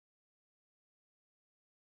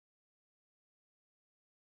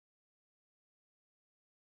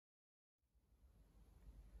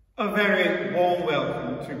A very warm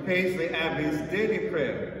welcome to Paisley Abbey's daily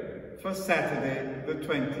prayer for Saturday, the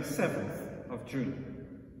 27th of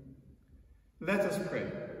June. Let us pray.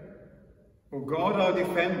 O God, our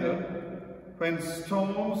defender, when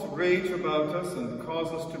storms rage about us and cause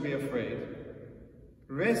us to be afraid,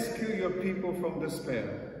 rescue your people from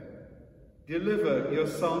despair, deliver your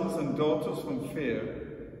sons and daughters from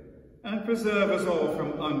fear, and preserve us all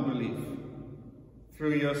from unbelief.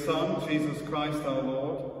 Through your Son, Jesus Christ our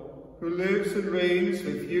Lord, who lives and reigns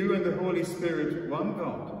with you and the Holy Spirit, one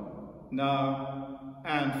God, now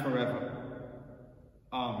and forever.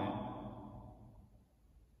 Amen.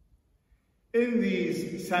 In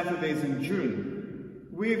these Saturdays in June,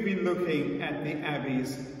 we've been looking at the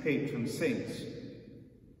Abbey's patron saints.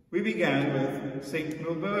 We began with St.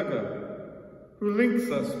 Milburga, who links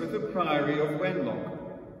us with the Priory of Wenlock,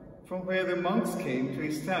 from where the monks came to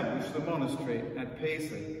establish the monastery at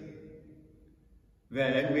Paisley.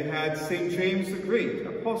 Then we had St. James the Great,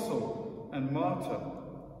 Apostle and Martyr,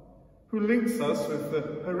 who links us with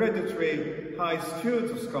the hereditary High Stewards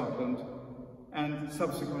of Scotland and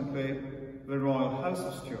subsequently the Royal House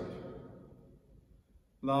of Stuart.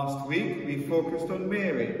 Last week we focused on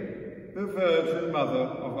Mary, the Virgin Mother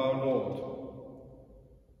of our Lord.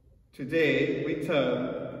 Today we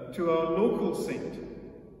turn to our local saint,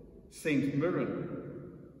 St. Mirren.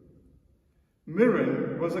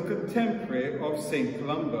 Mirren was a contemporary of St.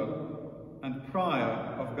 Columba and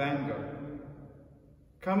prior of Bangor.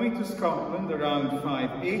 Coming to Scotland around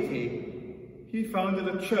 580, he founded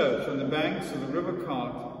a church on the banks of the River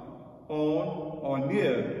Cart on or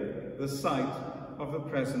near the site of the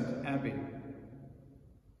present abbey.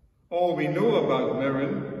 All we know about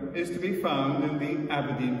Mirren is to be found in the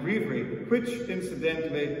Aberdeen Breviary, which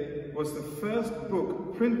incidentally was the first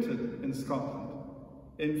book printed in Scotland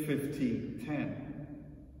in 1510.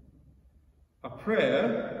 A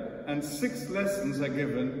prayer and 6 lessons are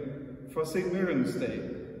given for St. Mirren's Day,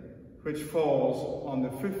 which falls on the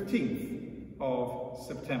 15th of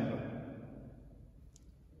September.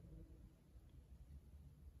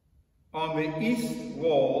 On the east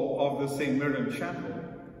wall of the St. Mirren Chapel,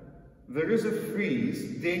 there is a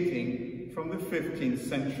frieze dating from the 15th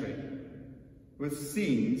century, with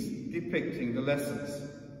scenes depicting the lessons.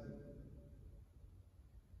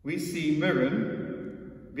 We see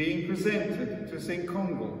Mirren being presented to St.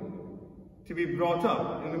 Congal to be brought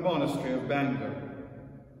up in the monastery of Bangor.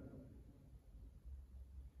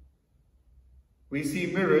 We see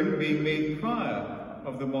Mirren being made prior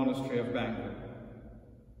of the monastery of Bangor.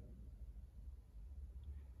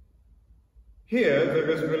 Here there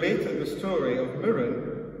is related the story of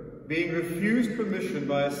Mirren being refused permission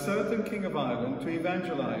by a certain king of Ireland to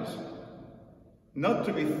evangelize. Not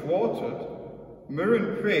to be thwarted,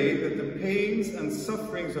 Mirren prayed that the pains and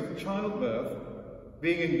sufferings of childbirth,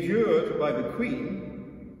 being endured by the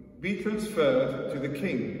Queen, be transferred to the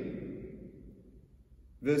King.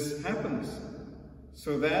 This happens,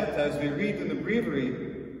 so that, as we read in the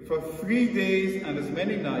breviary, for 3 days and as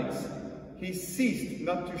many nights, he ceased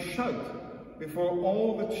not to shout before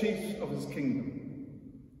all the chiefs of his kingdom.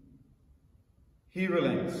 He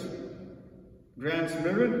relents, grants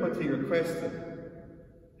Mirren what he requested,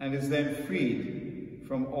 and is then freed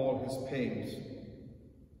from all his pains.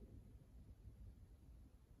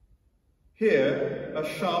 Here, a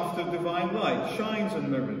shaft of divine light shines on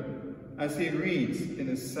Mirren as he reads in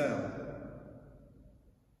his cell.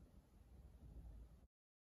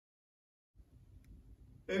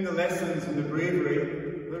 In the lessons in the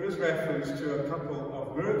breviary, there is reference to a couple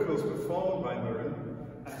of miracles performed by Mirren,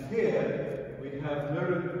 and here we have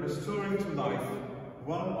Mirren restoring to life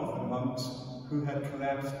one of the monks who had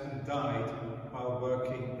collapsed and died while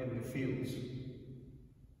working in the fields.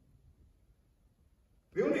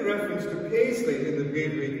 The only reference to Paisley in the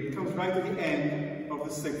breviary comes right at the end of the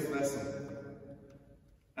 6th lesson.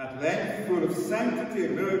 At length, full of sanctity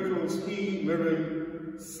and miracles, he,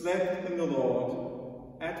 Mirren, slept in the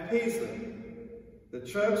Lord at Paisley. The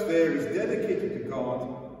church there is dedicated to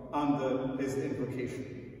God under his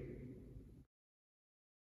invocation.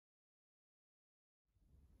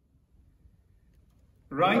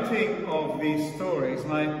 Writing of these stories,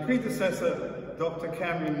 my predecessor, Dr.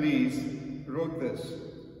 Cameron Lees, wrote this: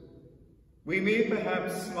 "We may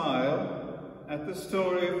perhaps smile at the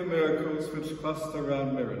story of the miracles which cluster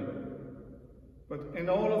around Mirren, but in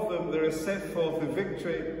all of them there is set forth the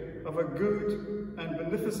victory of a good and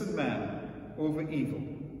beneficent man over evil,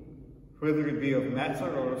 whether it be of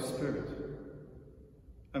matter or of spirit.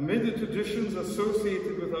 Amid the traditions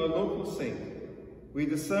associated with our local saint, we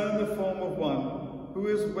discern the form of one who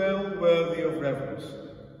is well worthy of reverence.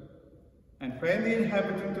 And when the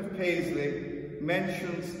inhabitant of Paisley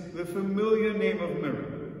mentions the familiar name of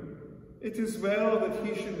Mirren, it is well that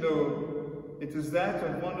he should know it is that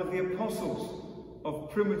of one of the apostles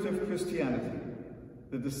of primitive Christianity,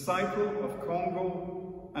 the disciple of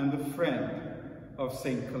Congo and the friend of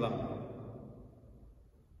St. Columba.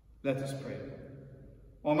 Let us pray.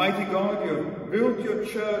 Almighty God, you have built your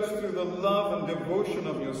church through the love and devotion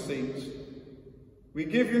of your saints. We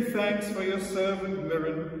give you thanks for your servant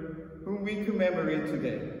Mirren, whom we commemorate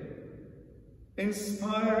today.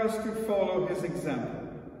 Inspire us to follow his example,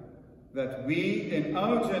 that we in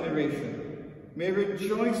our generation may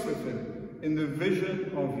rejoice with him in the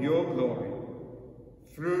vision of your glory.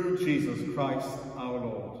 Through Jesus Christ our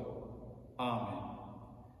Lord. Amen.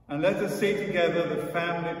 And let us say together the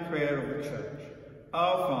family prayer of the Church.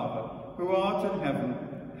 Our Father, who art in heaven,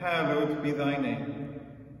 hallowed be thy name.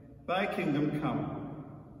 Thy kingdom come.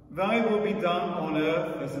 Thy will be done on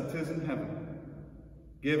earth as it is in heaven.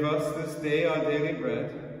 Give us this day our daily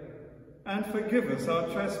bread, and forgive us our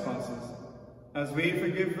trespasses, as we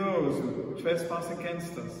forgive those who trespass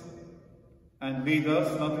against us. And lead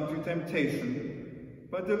us not into temptation,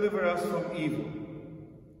 but deliver us from evil.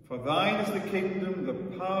 For thine is the kingdom,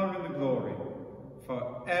 the power, and the glory,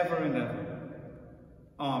 forever and ever.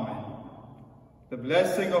 Amen. The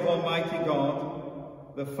blessing of Almighty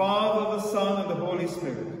God, the Father, the Son, and the Holy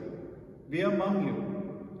Spirit, be among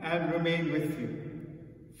you and remain with you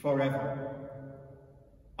forever.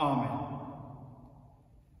 Amen.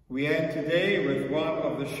 We end today with one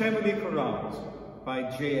of the Shemeli chorales by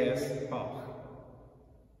J.S. Bach.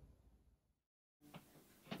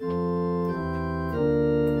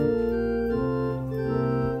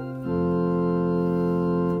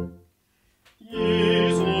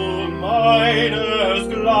 Meines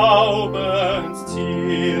Glaubens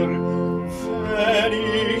Ziel, wenn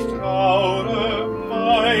ich traure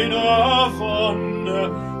meine Wonne,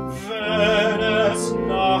 wenn es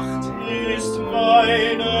Nacht ist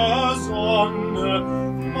meine Sonne,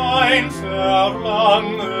 mein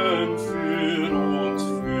Verlangen für und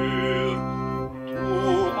für. Du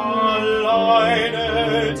alleine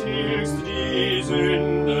tilgst die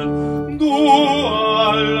Sünden, du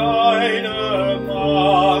alleine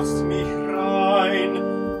machst mich rein,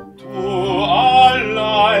 du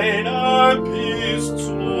alleine bist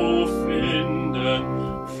zu finden,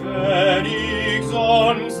 wenn ich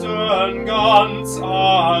sonst ganz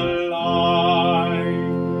allein.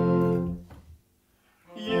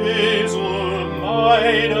 Jesu,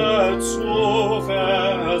 meine Zuversicht,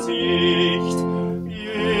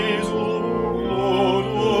 Jesu,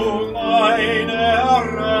 du meine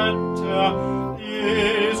Retter,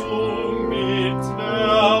 Jesu,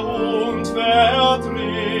 Mittler und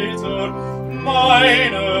Vertreter,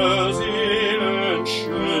 meine Seelen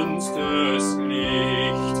schönstes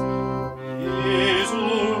Licht. Jesu,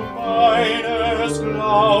 meines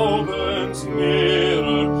Glaubens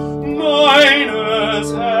Lehrer, meines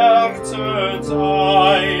Herzens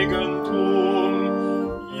Eigentum.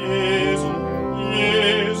 Jesu,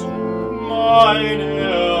 Jesu, meine